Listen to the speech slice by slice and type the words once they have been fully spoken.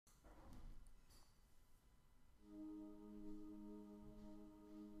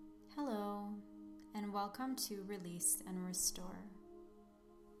welcome to Release and Restore.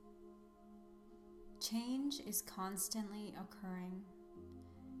 Change is constantly occurring,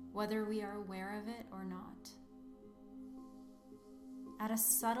 whether we are aware of it or not. At a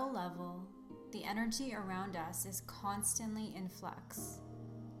subtle level, the energy around us is constantly in flux.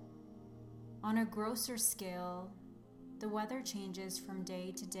 On a grosser scale, the weather changes from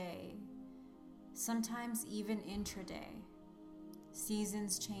day to day, sometimes even intraday.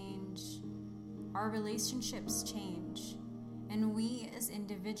 Seasons change, our relationships change, and we as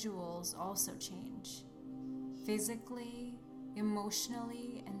individuals also change. Physically,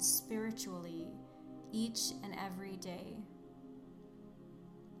 emotionally, and spiritually, each and every day.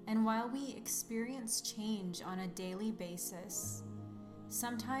 And while we experience change on a daily basis,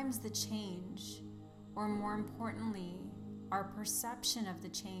 sometimes the change, or more importantly, our perception of the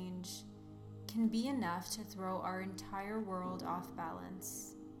change, can be enough to throw our entire world off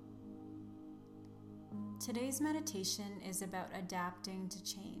balance. Today's meditation is about adapting to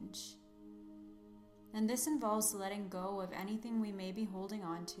change. And this involves letting go of anything we may be holding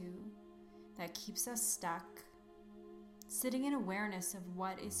on to that keeps us stuck, sitting in awareness of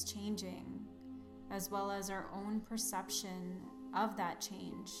what is changing, as well as our own perception of that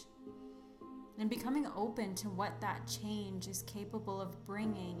change, and becoming open to what that change is capable of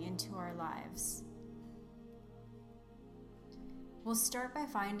bringing into our lives. We'll start by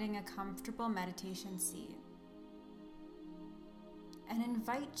finding a comfortable meditation seat and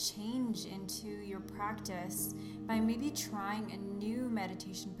invite change into your practice by maybe trying a new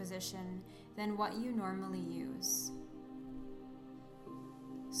meditation position than what you normally use.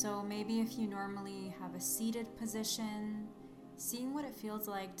 So maybe if you normally have a seated position, seeing what it feels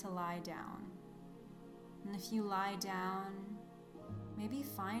like to lie down. And if you lie down, maybe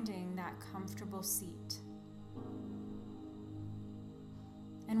finding that comfortable seat.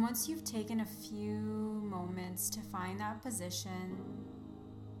 And once you've taken a few moments to find that position,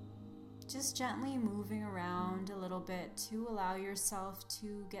 just gently moving around a little bit to allow yourself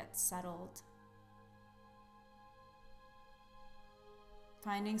to get settled.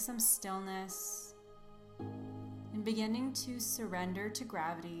 Finding some stillness and beginning to surrender to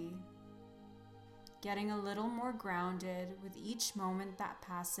gravity, getting a little more grounded with each moment that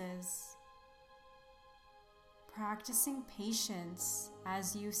passes. Practicing patience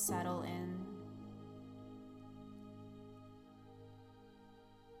as you settle in.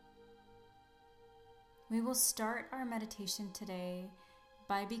 We will start our meditation today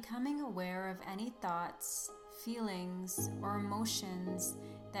by becoming aware of any thoughts, feelings, or emotions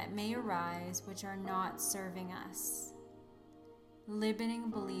that may arise which are not serving us. Limiting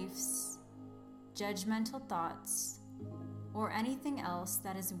beliefs, judgmental thoughts, or anything else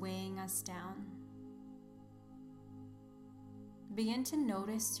that is weighing us down. Begin to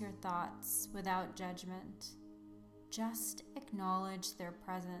notice your thoughts without judgment. Just acknowledge their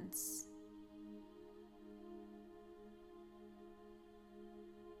presence.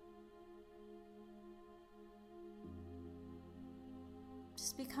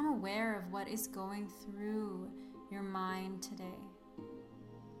 Just become aware of what is going through your mind today.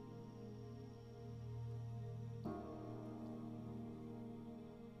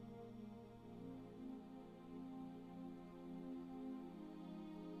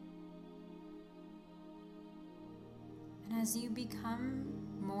 As you become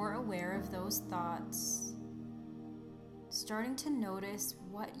more aware of those thoughts, starting to notice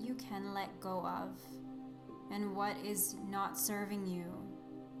what you can let go of and what is not serving you.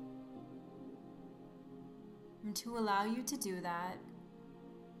 And to allow you to do that,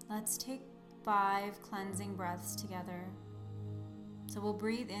 let's take 5 cleansing breaths together. So we'll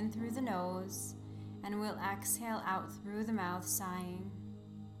breathe in through the nose and we'll exhale out through the mouth, sighing.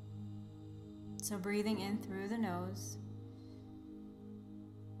 So breathing in through the nose.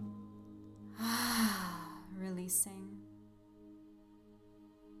 Releasing.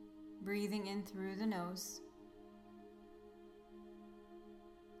 Breathing in through the nose.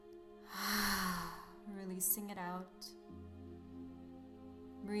 Releasing it out.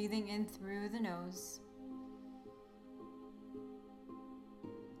 Breathing in through the nose.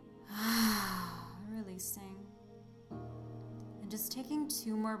 Releasing. And just taking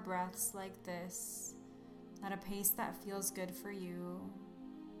 2 more breaths like this at a pace that feels good for you.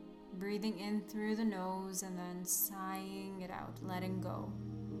 Breathing in through the nose and then sighing it out, letting go.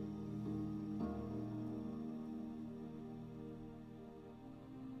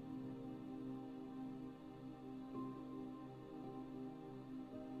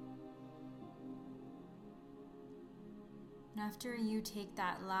 And after you take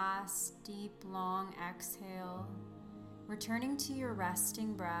that last deep, long exhale, returning to your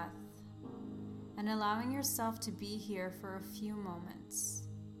resting breath, and allowing yourself to be here for a few moments.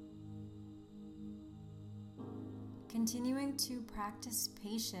 Continuing to practice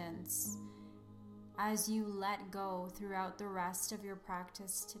patience as you let go throughout the rest of your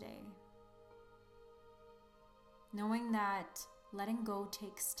practice today. Knowing that letting go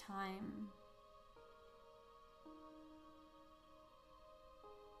takes time.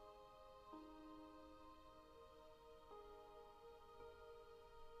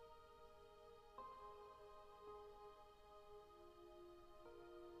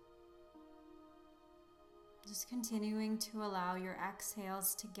 Just continuing to allow your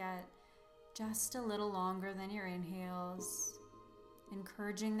exhales to get just a little longer than your inhales,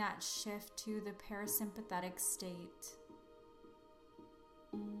 encouraging that shift to the parasympathetic state.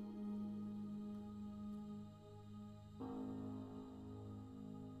 And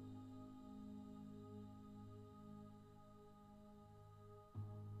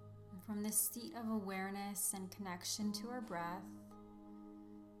from this seat of awareness and connection to our breath,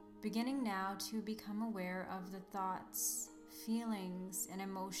 beginning now to become aware of the thoughts, feelings, and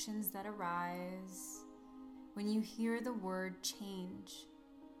emotions that arise when you hear the word change.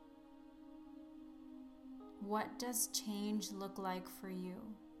 What does change look like for you?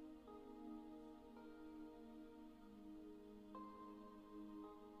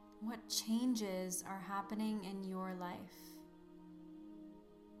 What changes are happening in your life?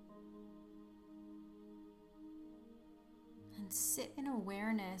 And sit in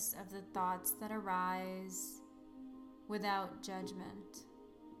awareness of the thoughts that arise without judgment.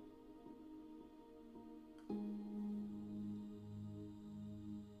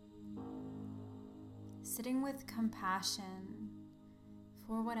 Sitting with compassion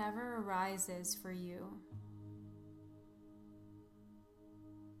for whatever arises for you.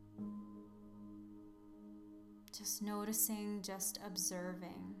 Just noticing, just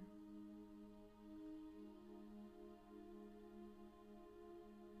observing.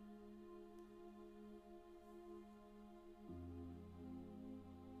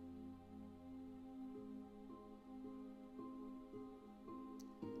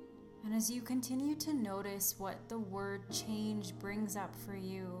 And as you continue to notice what the word change brings up for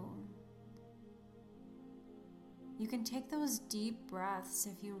you, you can take those deep breaths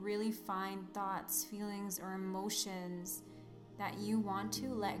if you really find thoughts, feelings, or emotions that you want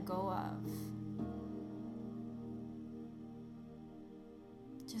to let go of.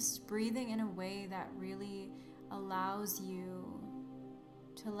 Just breathing in a way that really allows you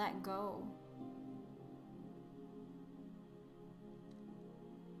to let go.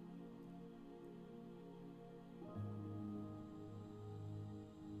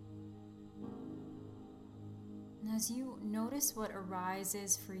 As you notice what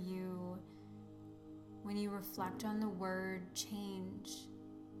arises for you when you reflect on the word change,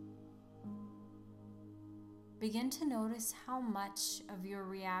 begin to notice how much of your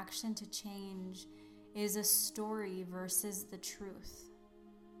reaction to change is a story versus the truth.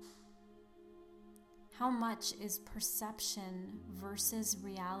 How much is perception versus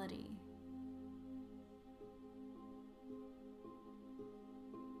reality?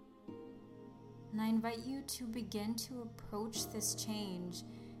 And I invite you to begin to approach this change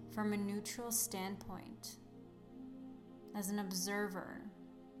from a neutral standpoint, as an observer.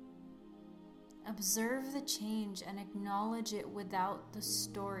 Observe the change and acknowledge it without the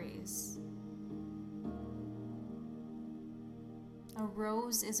stories. A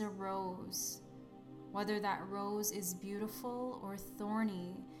rose is a rose. Whether that rose is beautiful or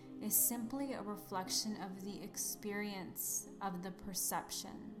thorny is simply a reflection of the experience of the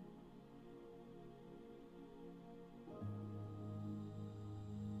perception.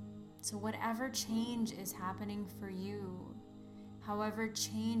 So whatever change is happening for you, however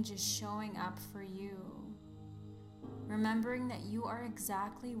change is showing up for you, remembering that you are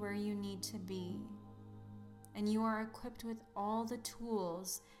exactly where you need to be, and you are equipped with all the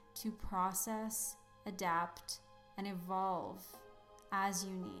tools to process, adapt, and evolve as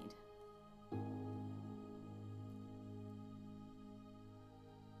you need.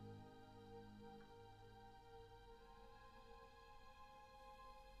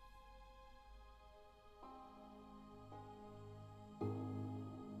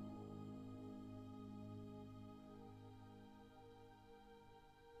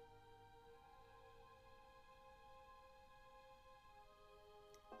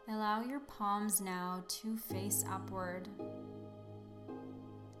 Allow your palms now to face upward,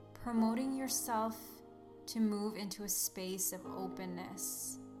 promoting yourself to move into a space of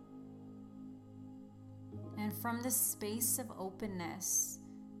openness. And from this space of openness,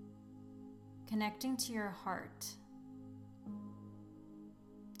 connecting to your heart,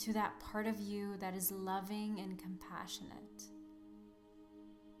 to that part of you that is loving and compassionate.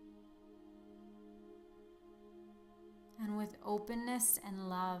 And with openness and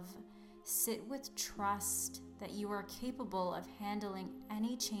love, sit with trust that you are capable of handling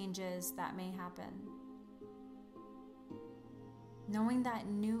any changes that may happen. Knowing that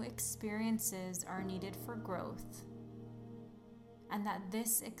new experiences are needed for growth, and that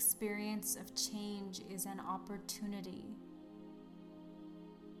this experience of change is an opportunity.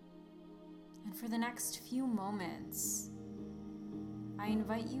 And for the next few moments, I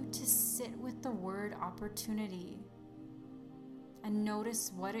invite you to sit with the word opportunity and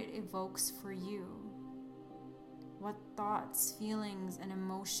notice what it evokes for you. What thoughts, feelings, and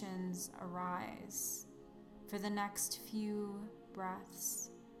emotions arise for the next few breaths.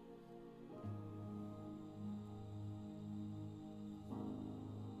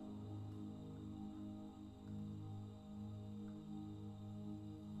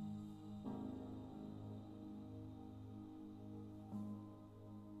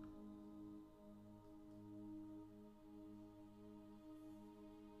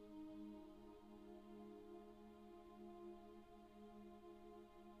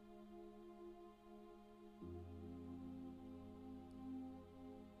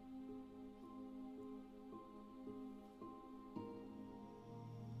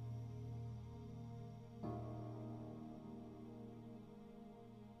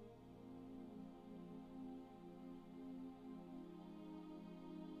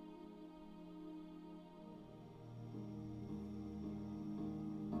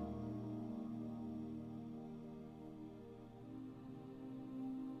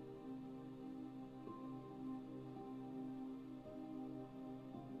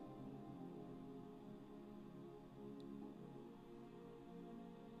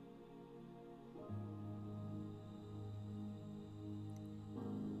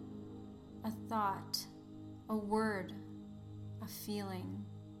 A thought, a word, a feeling.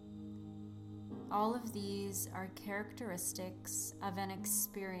 All of these are characteristics of an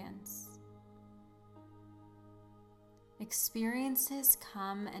experience. Experiences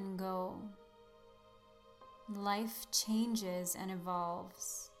come and go. Life changes and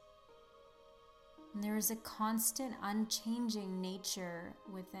evolves. And there is a constant, unchanging nature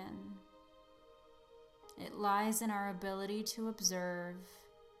within. It lies in our ability to observe,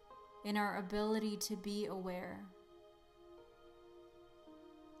 in our ability to be aware.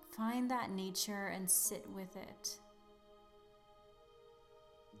 Find that nature and sit with it.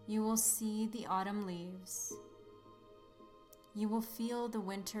 You will see the autumn leaves. You will feel the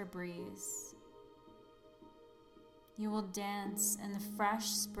winter breeze. You will dance in the fresh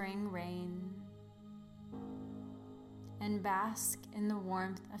spring rain and bask in the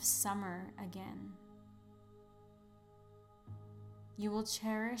warmth of summer again. You will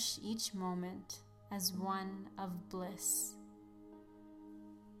cherish each moment as one of bliss.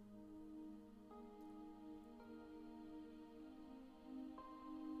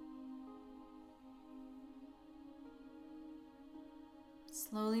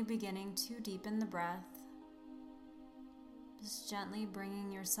 Slowly beginning to deepen the breath, just gently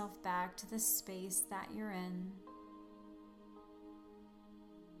bringing yourself back to the space that you're in.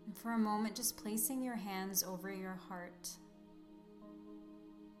 And for a moment, just placing your hands over your heart.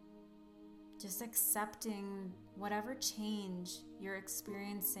 Just accepting whatever change you're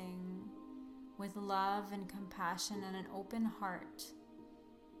experiencing with love and compassion and an open heart.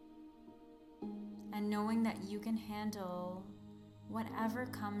 And knowing that you can handle whatever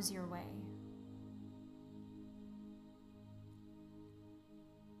comes your way.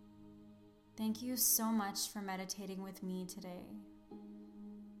 Thank you so much for meditating with me today.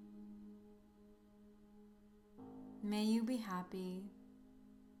 May you be happy.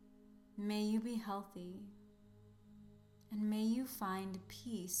 May you be healthy, and may you find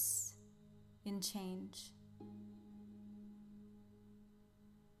peace in change.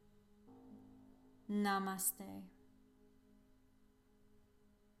 Namaste.